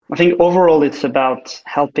I think overall it's about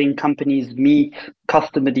helping companies meet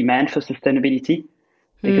customer demand for sustainability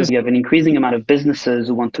because you have an increasing amount of businesses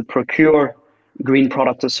who want to procure green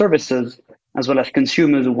products or services, as well as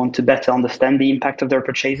consumers who want to better understand the impact of their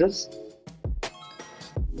purchases.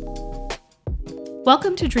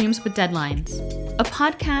 Welcome to Dreams with Deadlines, a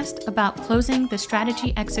podcast about closing the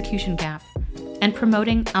strategy execution gap and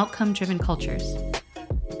promoting outcome-driven cultures.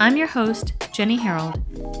 I'm your host, Jenny Harold,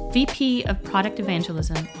 VP of Product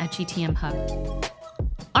Evangelism at GTM Hub.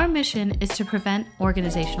 Our mission is to prevent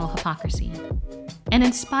organizational hypocrisy. And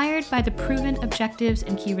inspired by the proven objectives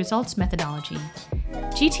and key results methodology,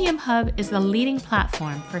 GTM Hub is the leading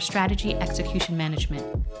platform for strategy execution management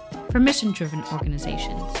for mission-driven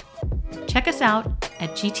organizations. Check us out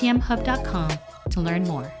at gtmhub.com to learn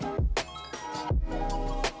more.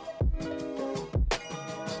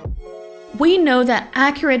 We know that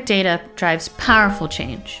accurate data drives powerful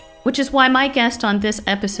change, which is why my guest on this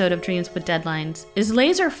episode of Dreams with Deadlines is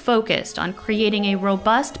laser focused on creating a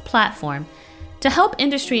robust platform to help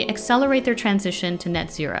industry accelerate their transition to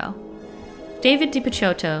net zero. David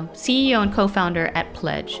DiPicciotto, CEO and co-founder at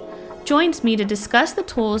Pledge, joins me to discuss the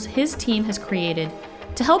tools his team has created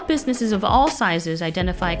to help businesses of all sizes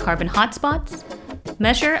identify carbon hotspots,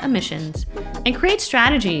 measure emissions, and create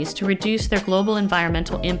strategies to reduce their global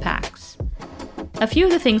environmental impacts. A few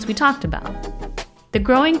of the things we talked about: the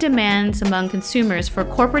growing demands among consumers for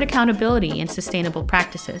corporate accountability and sustainable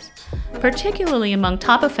practices, particularly among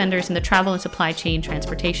top offenders in the travel and supply chain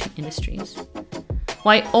transportation industries.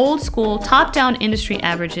 Why old-school, top-down industry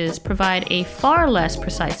averages provide a far less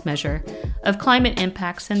precise measure of climate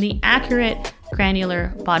impacts than the accurate,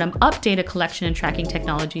 granular, bottom-up data collection and tracking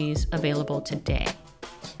technologies available today.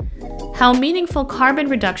 How meaningful carbon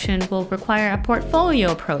reduction will require a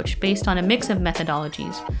portfolio approach based on a mix of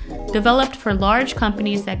methodologies, developed for large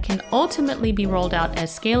companies that can ultimately be rolled out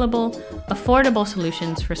as scalable, affordable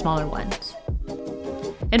solutions for smaller ones.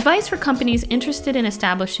 Advice for companies interested in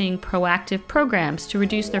establishing proactive programs to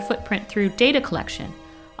reduce their footprint through data collection,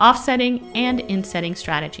 offsetting, and insetting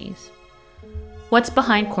strategies. What's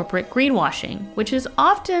behind corporate greenwashing, which is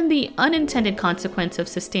often the unintended consequence of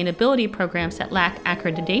sustainability programs that lack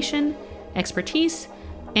accreditation, expertise,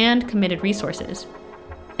 and committed resources.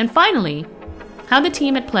 And finally, how the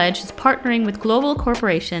team at Pledge is partnering with global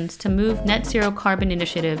corporations to move net zero carbon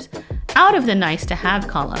initiatives out of the nice-to-have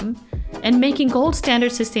column and making gold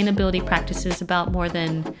standard sustainability practices about more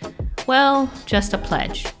than, well, just a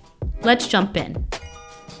pledge. Let's jump in.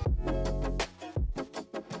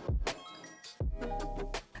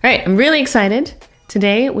 All right, I'm really excited.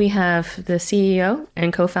 Today we have the CEO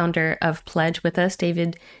and co-founder of Pledge with us,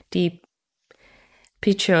 David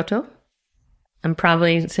DiPicciotto. I'm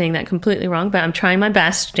probably saying that completely wrong, but I'm trying my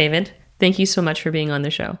best, David. Thank you so much for being on the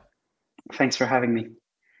show. Thanks for having me.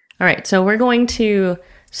 All right, so we're going to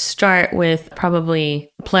start with probably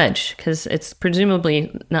Pledge, because it's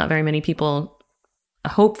presumably not very many people,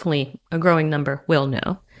 hopefully a growing number, will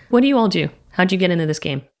know. What do you all do? How'd you get into this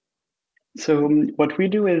game? So what we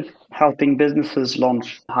do is helping businesses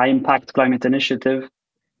launch high-impact climate initiative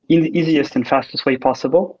in the easiest and fastest way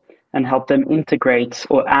possible and help them integrate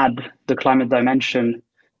or add the climate dimension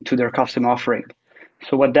to their customer offering.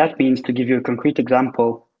 So what that means, to give you a concrete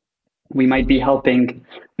example, we might be helping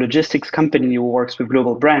a logistics company who works with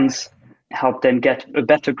global brands, help them get a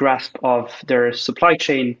better grasp of their supply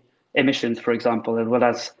chain emissions, for example, as well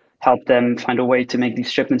as help them find a way to make these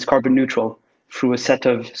shipments carbon neutral through a set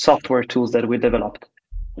of software tools that we developed.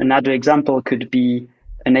 Another example could be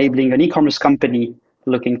enabling an e-commerce company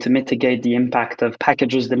looking to mitigate the impact of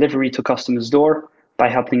packages delivery to customers' door by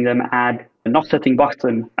helping them add an offsetting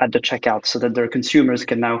button at the checkout so that their consumers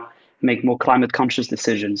can now make more climate conscious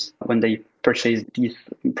decisions when they purchase these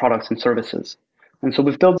products and services. And so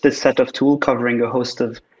we've built this set of tools covering a host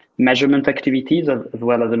of measurement activities as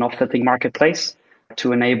well as an offsetting marketplace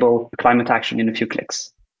to enable climate action in a few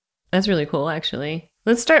clicks. That's really cool, actually.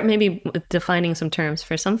 Let's start maybe with defining some terms.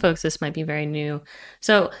 For some folks, this might be very new.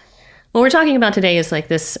 So what we're talking about today is like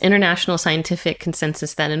this international scientific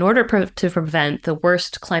consensus that in order to prevent the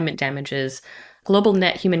worst climate damages, global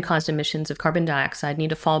net human-caused emissions of carbon dioxide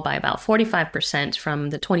need to fall by about 45%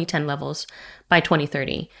 from the 2010 levels by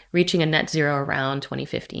 2030, reaching a net zero around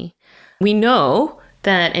 2050. We know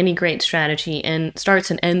that any great strategy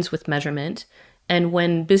starts and ends with measurement. And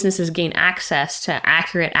when businesses gain access to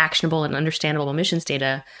accurate, actionable, and understandable emissions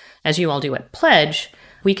data, as you all do at Pledge,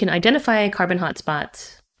 we can identify carbon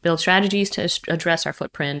hotspots, build strategies to address our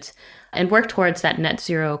footprint, and work towards that net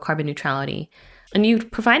zero carbon neutrality. And you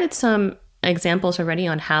provided some examples already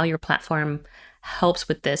on how your platform helps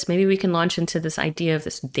with this. Maybe we can launch into this idea of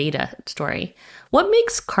this data story. What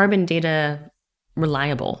makes carbon data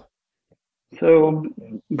reliable? So,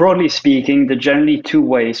 broadly speaking, there are generally two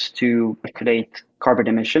ways to calculate carbon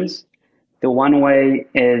emissions. The one way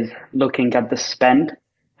is looking at the spend.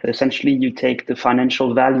 So essentially, you take the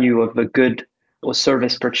financial value of a good or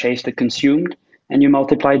service purchased or consumed, and you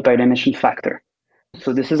multiply it by the emission factor.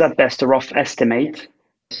 So this is at best a rough estimate,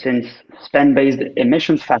 since spend-based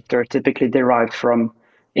emissions factor typically derived from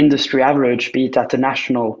industry average, be it at a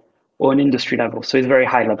national or an industry level. So it's very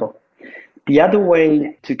high level. The other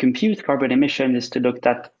way to compute carbon emission is to look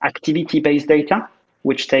at activity-based data,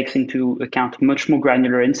 which takes into account much more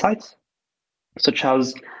granular insights, such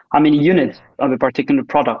as how many units of a particular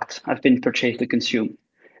product have been purchased or consumed.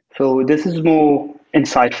 So this is more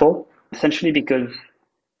insightful, essentially because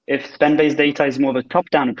if spend-based data is more of a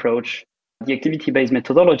top-down approach, the activity-based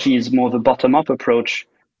methodology is more of a bottom-up approach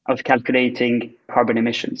of calculating carbon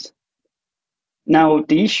emissions. Now,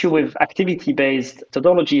 the issue with activity-based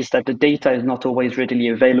methodology is that the data is not always readily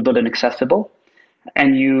available and accessible,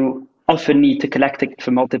 and you often need to collect it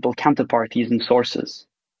from multiple counterparties and sources.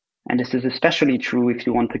 And this is especially true if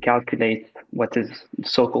you want to calculate what is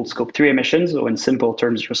so-called Scope 3 emissions, or in simple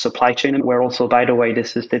terms, your supply chain, where also, by the way,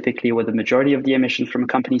 this is typically where the majority of the emissions from a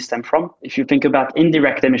company stem from. If you think about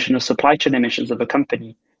indirect emission or supply chain emissions of a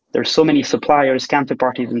company, there are so many suppliers,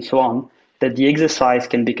 counterparties, and so on, that the exercise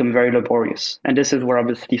can become very laborious. And this is where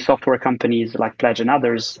obviously software companies like Pledge and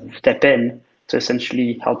others step in to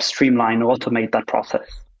essentially help streamline or automate that process.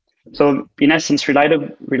 So in essence,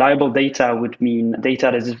 reliable data would mean data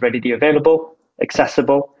that is readily available,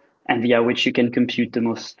 accessible, and via which you can compute the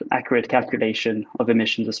most accurate calculation of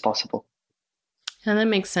emissions as possible. And that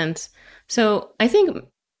makes sense. So I think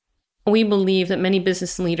we believe that many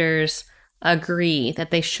business leaders agree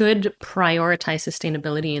that they should prioritize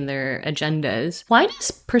sustainability in their agendas. Why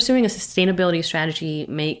does pursuing a sustainability strategy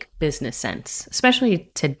make business sense,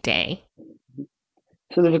 especially today?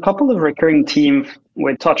 So there's a couple of recurring themes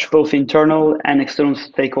which touch both internal and external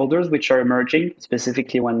stakeholders, which are emerging,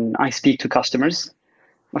 specifically when I speak to customers.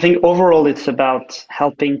 I think overall, it's about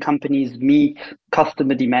helping companies meet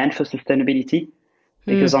customer demand for sustainability,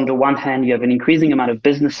 because on the one hand, you have an increasing amount of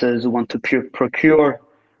businesses who want to procure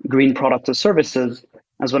green products or services,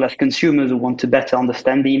 as well as consumers who want to better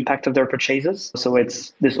understand the impact of their purchases. So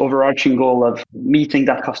it's this overarching goal of meeting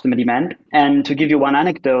that customer demand. And to give you one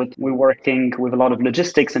anecdote, we're working with a lot of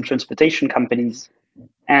logistics and transportation companies.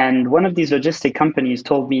 And one of these logistic companies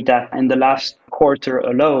told me that in the last quarter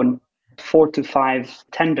alone, 4 to 5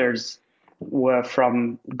 tenders were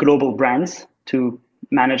from global brands to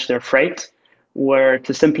manage their freight, where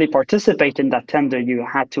to simply participate in that tender, you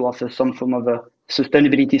had to offer some form of a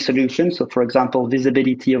sustainability solution. So for example,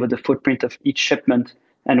 visibility over the footprint of each shipment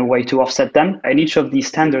and a way to offset them. And each of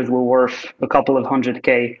these tenders were worth a couple of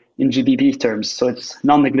 100K in GBP terms. So it's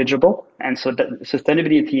non-negligible. And so the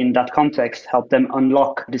sustainability in that context helped them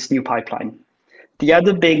unlock this new pipeline. The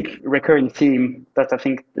other big recurring theme that I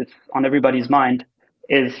think is on everybody's mind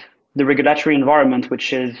is the regulatory environment,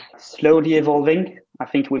 which is slowly evolving. I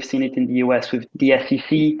think we've seen it in the US with the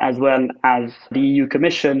SEC, as well as the EU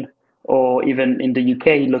Commission, or even in the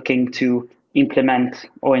UK, looking to implement,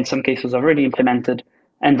 or in some cases already implemented,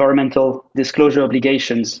 environmental disclosure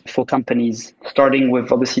obligations for companies, starting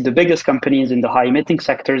with obviously the biggest companies in the high emitting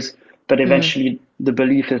sectors, but eventually the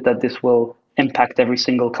belief is that this will impact every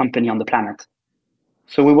single company on the planet.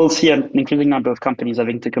 So we will see an increasing number of companies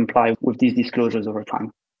having to comply with these disclosures over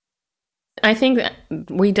time. I think that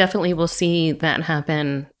we definitely will see that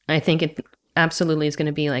happen. I think it absolutely is going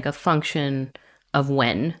to be like a function of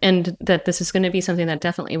when, and that this is going to be something that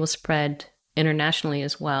definitely will spread internationally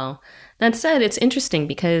as well. That said, it's interesting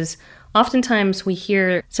because oftentimes we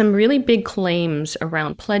hear some really big claims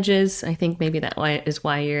around pledges. I think maybe that is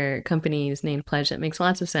why your company is named Pledge. That makes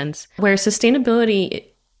lots of sense, where sustainability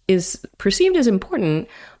is perceived as important,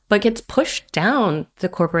 but gets pushed down the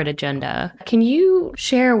corporate agenda. Can you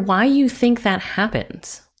share why you think that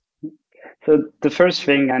happens? So the first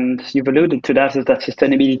thing, and you've alluded to that, is that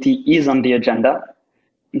sustainability is on the agenda.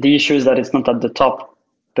 The issue is that it's not at the top,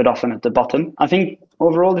 but often at the bottom. I think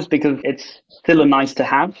overall it's because it's still a nice to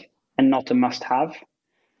have and not a must have.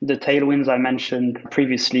 The tailwinds I mentioned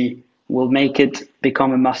previously will make it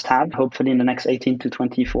become a must have, hopefully in the next 18 to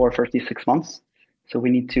 24, 36 months. So we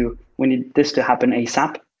need this to happen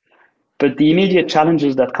ASAP. But the immediate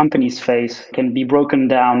challenges that companies face can be broken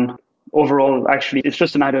down. Overall, actually, it's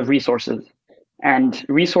just a matter of resources. And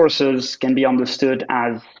resources can be understood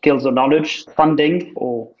as skills or knowledge, funding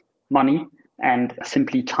or money, and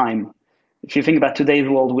simply time. if you think about today's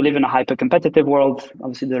world, we live in a hyper competitive world.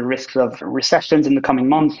 Obviously, there are risks of recessions in the coming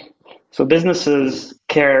months. So businesses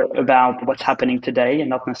care about what's happening today and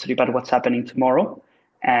not necessarily about what's happening tomorrow.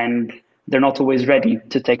 And they're not always ready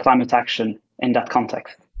to take climate action in that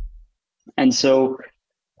context. And so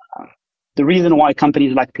the reason why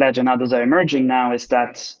companies like Pledge and others are emerging now is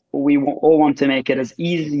that we all want to make it as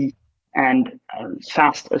easy and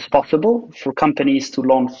fast as possible for companies to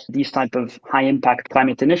launch these type of high impact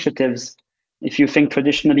climate initiatives. If you think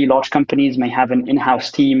traditionally large companies may have an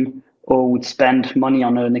in-house team or would spend money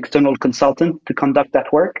on an external consultant to conduct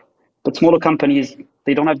that work, but smaller companies,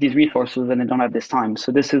 they don't have these resources and they don't have this time.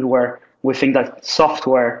 So this is where we think that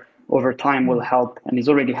software over time will help and is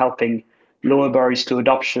already helping lower barriers to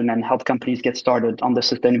adoption and help companies get started on the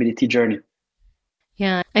sustainability journey.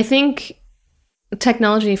 Yeah, I think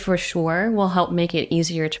technology for sure will help make it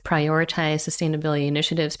easier to prioritize sustainability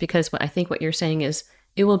initiatives, because I think what you're saying is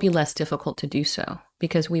it will be less difficult to do so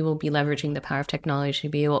because we will be leveraging the power of technology to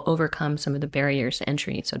be able to overcome some of the barriers to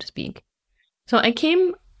entry, so to speak. So I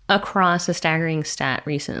came across a staggering stat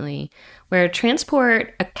recently where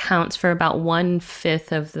transport accounts for about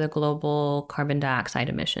 1/5 of the global carbon dioxide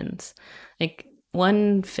emissions. Like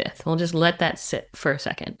 1/5. We'll just let that sit for a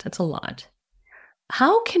second. That's a lot.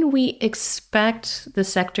 How can we expect the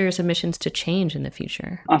sector's emissions to change in the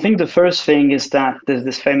future? I think the first thing is that there's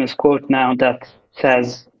this famous quote now that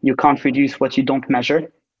says you can't reduce what you don't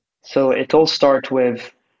measure. So it all starts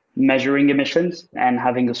with measuring emissions and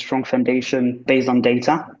having a strong foundation based on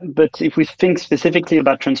data. But if we think specifically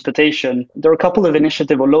about transportation, there are a couple of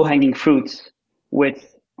initiatives or low-hanging fruits which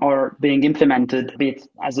are being implemented, be it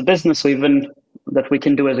as a business or even that we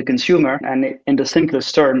can do as a consumer. And in the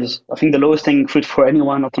simplest terms, I think the lowest hanging fruit for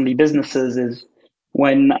anyone, not only businesses, is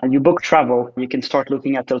when you book travel, you can start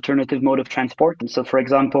looking at alternative mode of transport. And so, for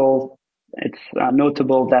example, it's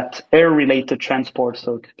notable that air-related transport,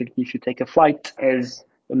 so typically if you take a flight, is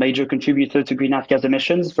a major contributor to greenhouse gas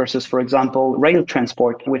emissions versus, for example, rail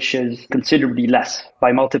transport, which is considerably less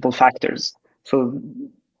by multiple factors. So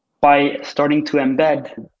by starting to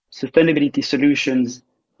embed sustainability solutions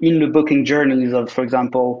in the booking journeys of, for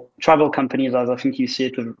example, travel companies, as I think you see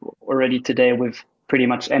it already today with pretty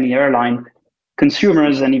much any airline,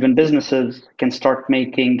 consumers and even businesses can start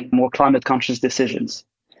making more climate conscious decisions.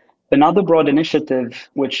 Another broad initiative,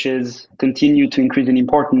 which is continue to increase in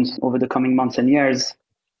importance over the coming months and years,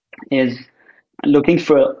 is looking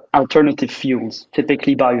for alternative fuels,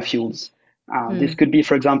 typically biofuels. This could be,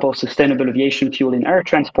 for example, sustainable aviation fuel in air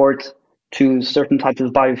transport to certain types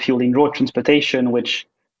of biofuel in road transportation, which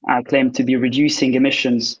claim to be reducing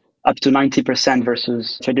emissions up to 90%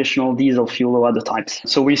 versus traditional diesel fuel or other types.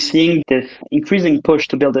 So we're seeing this increasing push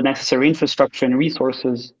to build the necessary infrastructure and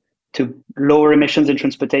resources to lower emissions in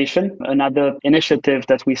transportation. Another initiative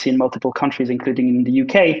that we see in multiple countries, including in the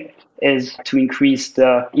UK, is to increase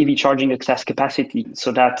the EV charging access capacity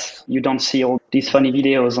so that you don't see all these funny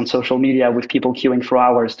videos on social media with people queuing for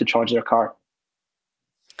hours to charge their car.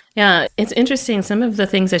 Yeah, it's interesting. Some of the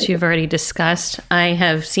things that you've already discussed, I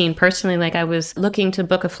have seen personally. Like I was looking to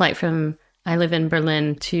book a flight from, I live in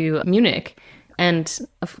Berlin, to Munich. And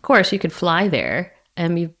of course, you could fly there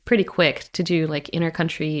and be pretty quick to do like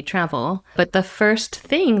intercountry travel. But the first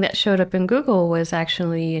thing that showed up in Google was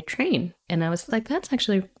actually a train. And I was like, that's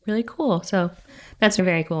actually really cool. So that's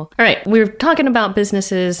very cool. All right. We're talking about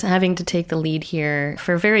businesses having to take the lead here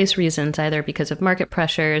for various reasons, either because of market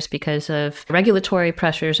pressures, because of regulatory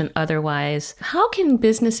pressures, and otherwise. How can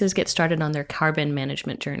businesses get started on their carbon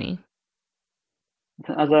management journey?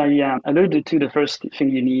 As I alluded to, the first thing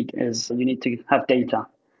you need to have data.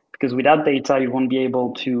 Because without data, you won't be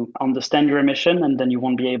able to understand your emission and then you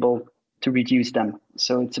won't be able to reduce them.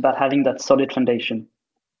 So it's about having that solid foundation.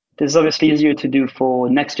 This is obviously easier to do for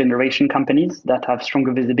next generation companies that have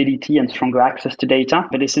stronger visibility and stronger access to data.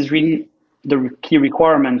 But this is really the key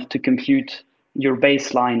requirement to compute your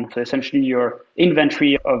baseline. So essentially your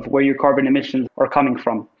inventory of where your carbon emissions are coming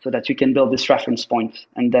from so that you can build this reference point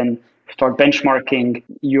and then start benchmarking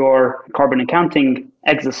your carbon accounting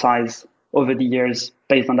exercise over the years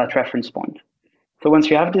based on that reference point. So once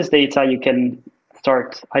you have this data, you can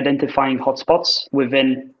start identifying hotspots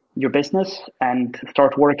within your business and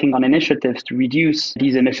start working on initiatives to reduce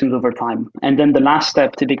these emissions over time. And then the last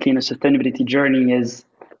step, typically in a sustainability journey, is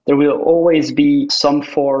there will always be some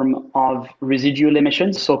form of residual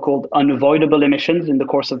emissions, so-called unavoidable emissions in the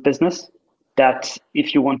course of business, that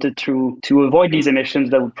if you wanted to avoid these emissions,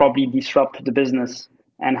 that would probably disrupt the business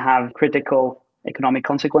and have critical economic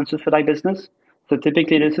consequences for that business. So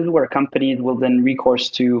typically, this is where companies will then recourse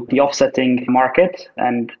to the offsetting market.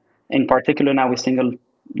 And in particular, now we're seeing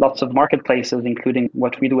lots of marketplaces, including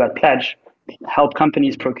what we do at Pledge, help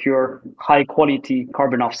companies procure high quality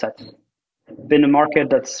carbon offsets. Been a market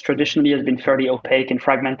that's traditionally has been fairly opaque and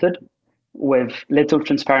fragmented, with little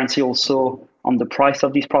transparency also on the price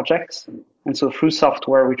of these projects. And so through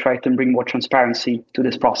software, we try to bring more transparency to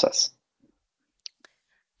this process.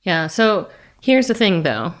 Yeah. So here's the thing,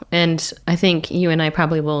 though, and I think you and I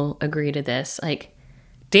probably will agree to this. Like,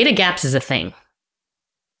 data gaps is a thing.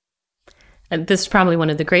 And this is probably one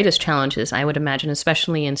of the greatest challenges, I would imagine,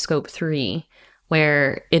 especially in Scope 3,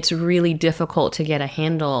 where it's really difficult to get a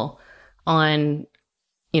handle on,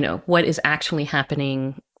 what is actually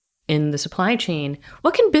happening in the supply chain.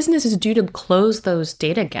 What can businesses do to close those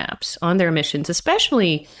data gaps on their emissions,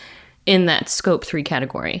 especially in that Scope 3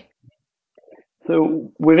 category?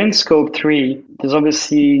 So within Scope 3, there's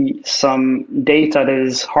obviously some data that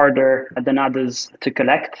is harder than others to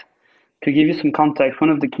collect. To give you some context,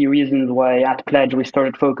 one of the key reasons why at Pledge we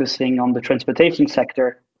started focusing on the transportation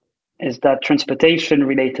sector is that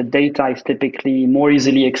transportation-related data is typically more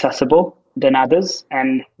easily accessible than others.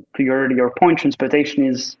 And to your earlier point, transportation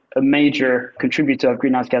is a major contributor of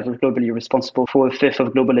greenhouse gases globally, responsible for a fifth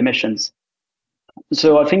of global emissions.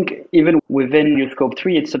 So I think even within your Scope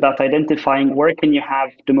 3, it's about identifying where can you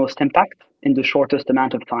have the most impact in the shortest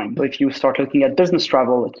amount of time. So if you start looking at business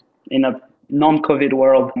travel in a non-COVID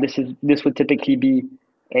world, this would typically be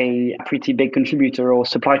a pretty big contributor, or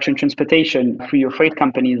supply chain transportation through your freight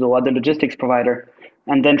companies or other logistics provider.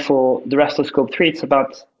 And then for the rest of Scope 3, it's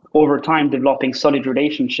about over time developing solid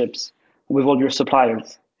relationships with all your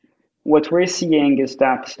suppliers. What we're seeing is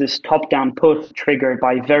that this top-down push triggered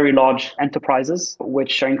by very large enterprises,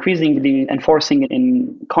 which are increasingly enforcing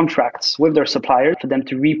in contracts with their suppliers for them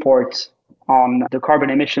to report on the carbon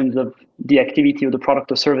emissions of the activity or the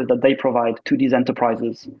product or service that they provide to these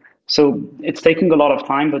enterprises. So it's taking a lot of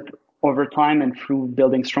time, but over time and through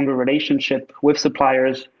building stronger relationship with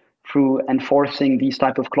suppliers, through enforcing these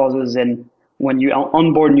type of clauses, and when you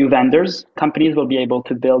onboard new vendors, companies will be able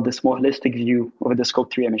to build this more holistic view over the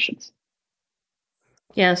Scope 3 emissions.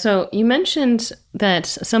 Yeah, so you mentioned that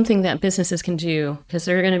something that businesses can do, because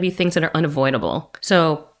there are going to be things that are unavoidable.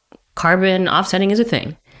 So carbon offsetting is a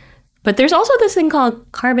thing. But there's also this thing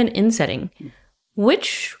called carbon insetting.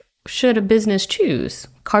 Which should a business choose?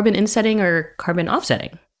 Carbon insetting or carbon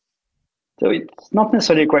offsetting? So it's not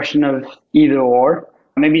necessarily a question of either or.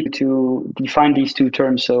 Maybe to define these two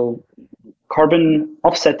terms. So carbon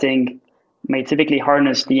offsetting may typically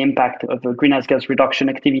harness the impact of a greenhouse gas reduction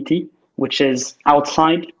activity, which is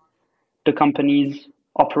outside the company's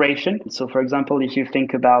operation. So for example, if you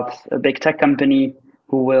think about a big tech company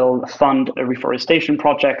who will fund a reforestation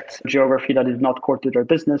project, geography that is not core to their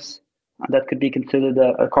business, that could be considered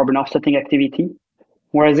a carbon offsetting activity.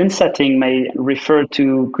 Whereas insetting may refer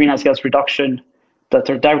to greenhouse gas reduction that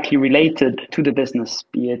are directly related to the business,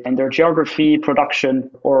 be it in their geography,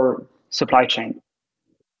 production, or supply chain.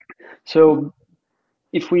 So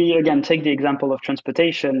if we, again, take the example of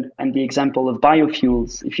transportation and the example of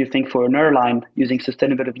biofuels, if you think for an airline, using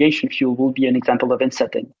sustainable aviation fuel will be an example of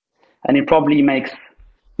insetting. And it probably makes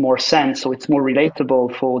more sense, so it's more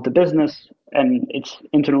relatable for the business and its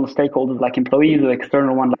internal stakeholders like employees or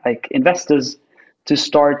external ones like investors to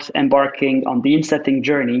start embarking on the insetting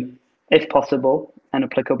journey, if possible and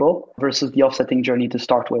applicable, versus the offsetting journey to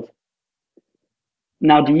start with.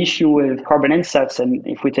 Now, the issue with carbon insets, and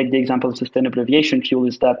if we take the example of sustainable aviation fuel,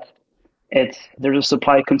 is that there's a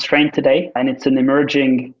supply constraint today, and it's an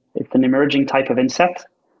emerging type of inset.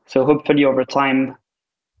 So hopefully over time,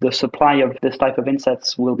 the supply of this type of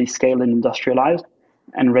insets will be scaled and industrialized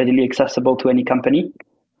and readily accessible to any company.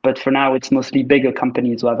 But for now, it's mostly bigger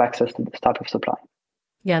companies who have access to this type of supply.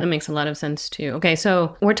 Yeah, that makes a lot of sense too. Okay,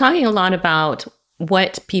 so we're talking a lot about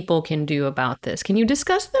what people can do about this. Can you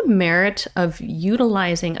discuss the merit of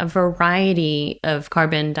utilizing a variety of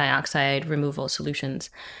carbon dioxide removal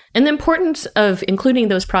solutions and the importance of including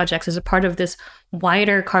those projects as a part of this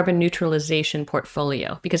wider carbon neutralization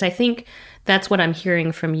portfolio? Because I think that's what I'm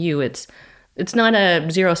hearing from you. It's not a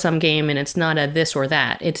zero-sum game and it's not a this or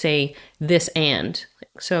that. It's a this and.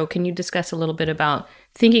 So can you discuss a little bit about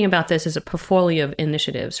thinking about this as a portfolio of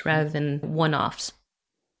initiatives rather than one-offs?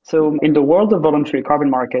 So in the world of voluntary carbon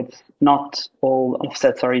markets, not all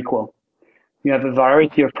offsets are equal. You have a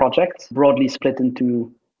variety of projects broadly split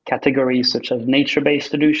into categories such as nature-based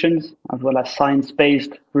solutions, as well as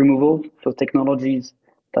science-based removal, so technologies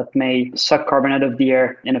that may suck carbon out of the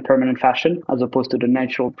air in a permanent fashion, as opposed to the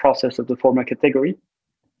natural process of the former category.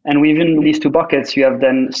 And within these two buckets, you have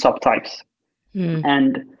then subtypes.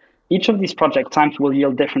 And each of these project types will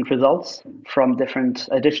yield different results, from different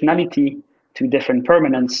additionality to different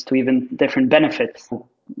permanence to even different benefits.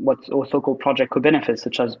 what's also called project co-benefits,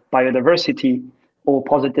 such as biodiversity or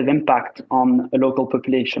positive impact on a local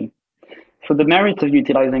population. So the merit of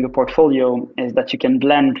utilizing a portfolio is that you can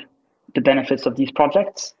blend the benefits of these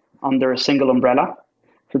projects under a single umbrella.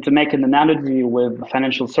 So to make an analogy with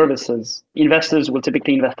financial services, investors will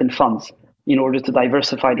typically invest in funds in order to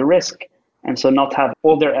diversify the risk and so not have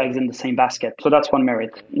all their eggs in the same basket. So that's one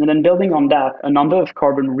merit. And then building on that, a number of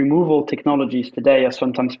carbon removal technologies today are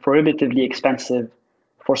sometimes prohibitively expensive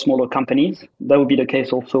for smaller companies. That would be the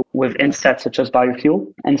case also with insets such as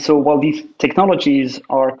biofuel. And so while these technologies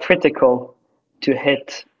are critical to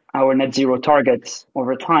hit our net zero targets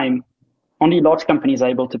over time, only large companies are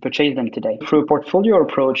able to purchase them today. Through a portfolio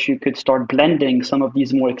approach, you could start blending some of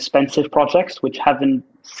these more expensive projects, which haven't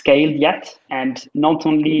scaled yet, and not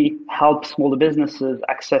only help smaller businesses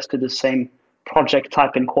access to the same project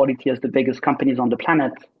type and quality as the biggest companies on the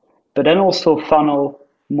planet, but then also funnel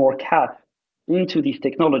more cap into these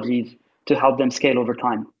technologies to help them scale over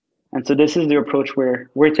time. And so this is the approach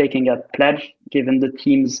we're taking at Pledge, given the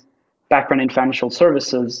team's background in financial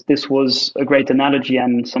services. This was a great analogy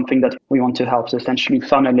and something that we want to help. So essentially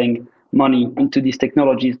funneling money into these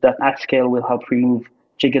technologies that at scale will help remove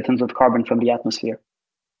gigatons of carbon from the atmosphere.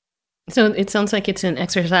 So it sounds like it's an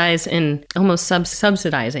exercise in almost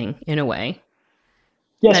subsidizing in a way.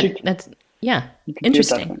 Yes, that's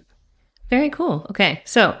interesting. Very cool. Okay,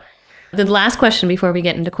 so the last question before we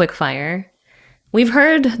get into quickfire. We've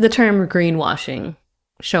heard the term greenwashing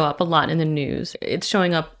show up a lot in the news. It's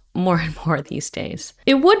showing up more and more these days.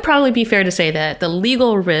 It would probably be fair to say that the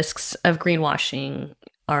legal risks of greenwashing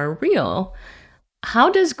are real. How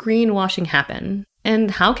does greenwashing happen?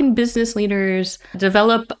 And how can business leaders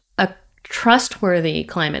develop a trustworthy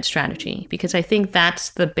climate strategy? Because I think that's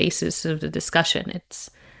the basis of the discussion.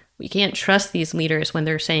 We can't trust these leaders when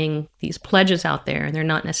they're saying these pledges out there and they're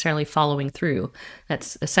not necessarily following through.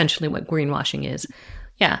 That's essentially what greenwashing is.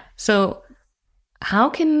 Yeah. So how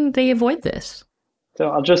can they avoid this? So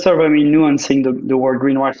I'll just start by nuancing the word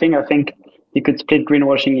greenwashing. I think you could split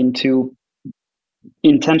greenwashing into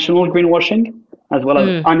intentional greenwashing as well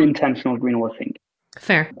as unintentional greenwashing.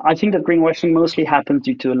 Fair. I think that greenwashing mostly happens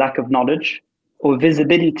due to a lack of knowledge or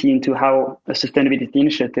visibility into how a sustainability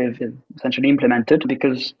initiative is essentially implemented,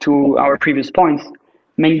 because to our previous points,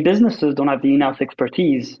 many businesses don't have the in-house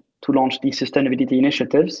expertise to launch these sustainability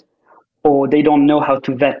initiatives, or they don't know how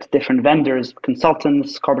to vet different vendors,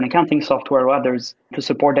 consultants, carbon accounting software, or others to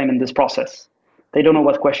support them in this process. They don't know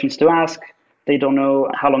what questions to ask. They don't know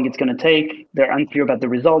how long it's going to take. They're unclear about the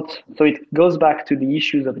results. So it goes back to the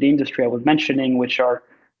issues of the industry I was mentioning, which are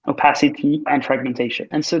opacity and fragmentation.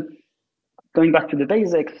 And so going back to the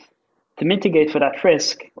basics, to mitigate for that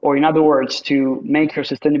risk, or in other words, to make your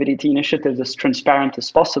sustainability initiatives as transparent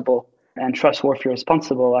as possible and trustworthy as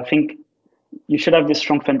possible, I think you should have this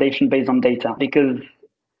strong foundation based on data, because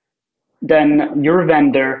then your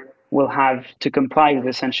vendor will have to comply with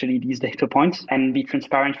essentially these data points and be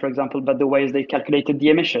transparent, for example, about the ways they calculated the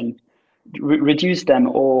emission, reduce them,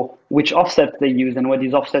 or which offsets they use and where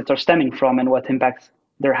these offsets are stemming from and what impacts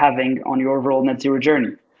they're having on your overall net zero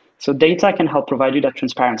journey. So data can help provide you that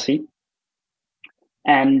transparency.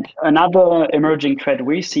 And another emerging trend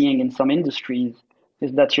we're seeing in some industries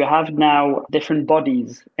is that you have now different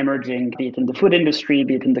bodies emerging, be it in the food industry,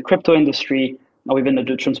 be it in the crypto industry, or even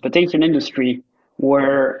the transportation industry,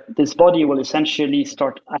 where this body will essentially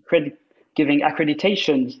start giving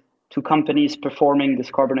accreditations to companies performing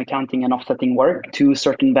this carbon accounting and offsetting work to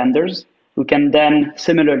certain vendors, who can then,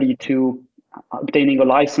 similarly to obtaining a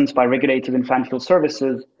license by regulators in financial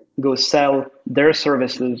services, go sell their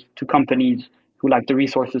services to companies who lack the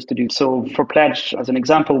resources to do so. For Pledge, as an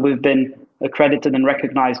example, we've been accredited and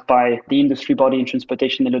recognized by the industry body in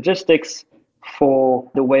transportation and logistics for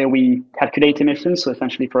the way we calculate emissions, so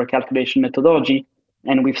essentially for a calculation methodology.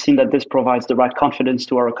 And we've seen that this provides the right confidence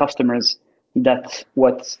to our customers that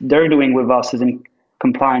what they're doing with us is in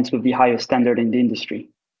compliance with the highest standard in the industry.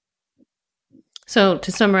 So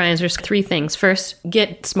to summarize, there's 3 things. First,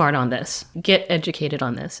 get smart on this. Get educated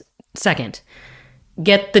on this. Second,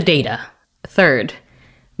 get the data. Third,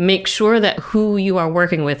 make sure that who you are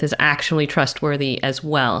working with is actually trustworthy as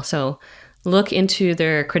well. So look into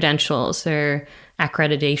their credentials, their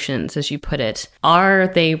accreditations, as you put it. Are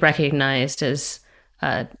they recognized as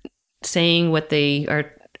saying what they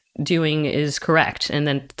are doing is correct? And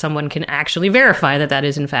then someone can actually verify that that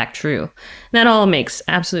is in fact true. That all makes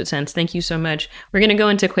absolute sense. Thank you so much. We're going to go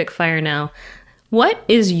into quickfire now. What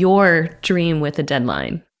is your dream with a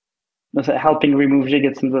deadline? Helping remove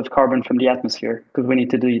gigatons of carbon from the atmosphere, because we need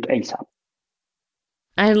to do it ASAP.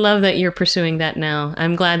 I love that you're pursuing that now.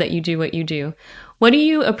 I'm glad that you do what you do. What do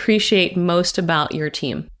you appreciate most about your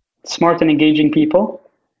team? Smart and engaging people.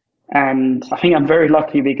 And I think I'm very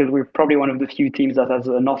lucky because we're probably one of the few teams that has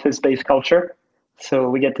an office-based culture. So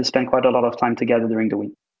we get to spend quite a lot of time together during the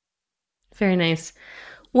week. Very nice.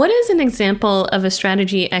 What is an example of a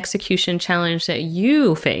strategy execution challenge that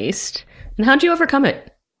you faced, and how did you overcome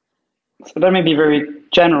it? So that may be very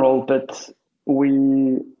general, but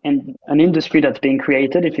in an industry that's being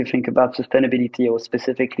created, if you think about sustainability or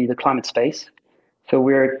specifically the climate space, so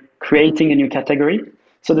we're creating a new category.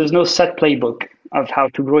 So there's no set playbook of how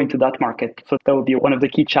to grow into that market. So that would be one of the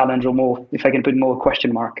key challenge, or more, if I can put more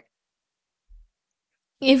question mark.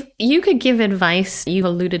 If you could give advice, you've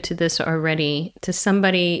alluded to this already, to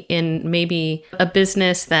somebody in maybe a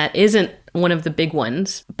business that isn't one of the big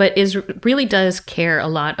ones, but really does care a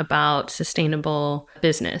lot about sustainable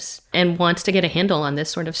business and wants to get a handle on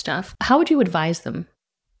this sort of stuff, how would you advise them?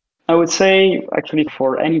 I would say, actually,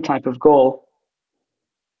 for any type of goal,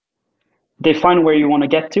 define where you want to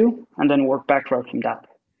get to and then work backward from that.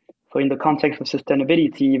 So in the context of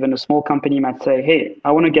sustainability, even a small company might say, hey,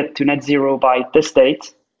 I want to get to net zero by this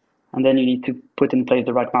date. And then you need to put in place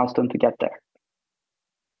the right milestone to get there.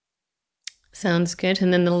 Sounds good.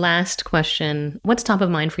 And then the last question, what's top of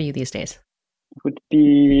mind for you these days? It would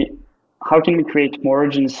be, how can we create more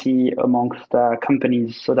urgency amongst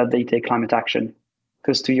companies so that they take climate action?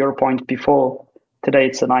 Because to your point before, today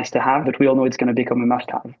it's a nice to have, but we all know it's going to become a must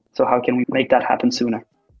have. So how can we make that happen sooner?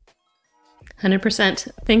 100%.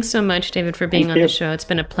 Thanks so much, David, for being on the show. It's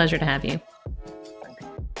been a pleasure to have you.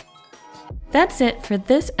 That's it for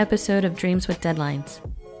this episode of Dreams with Deadlines.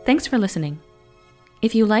 Thanks for listening.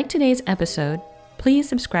 If you liked today's episode, please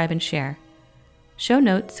subscribe and share. Show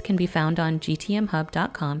notes can be found on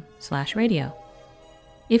gtmhub.com/radio.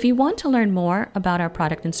 If you want to learn more about our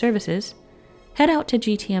product and services, head out to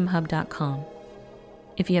gtmhub.com.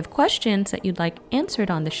 If you have questions that you'd like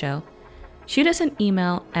answered on the show, shoot us an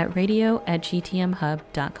email at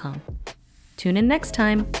radio@gtmhub.com. Tune in next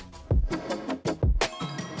time.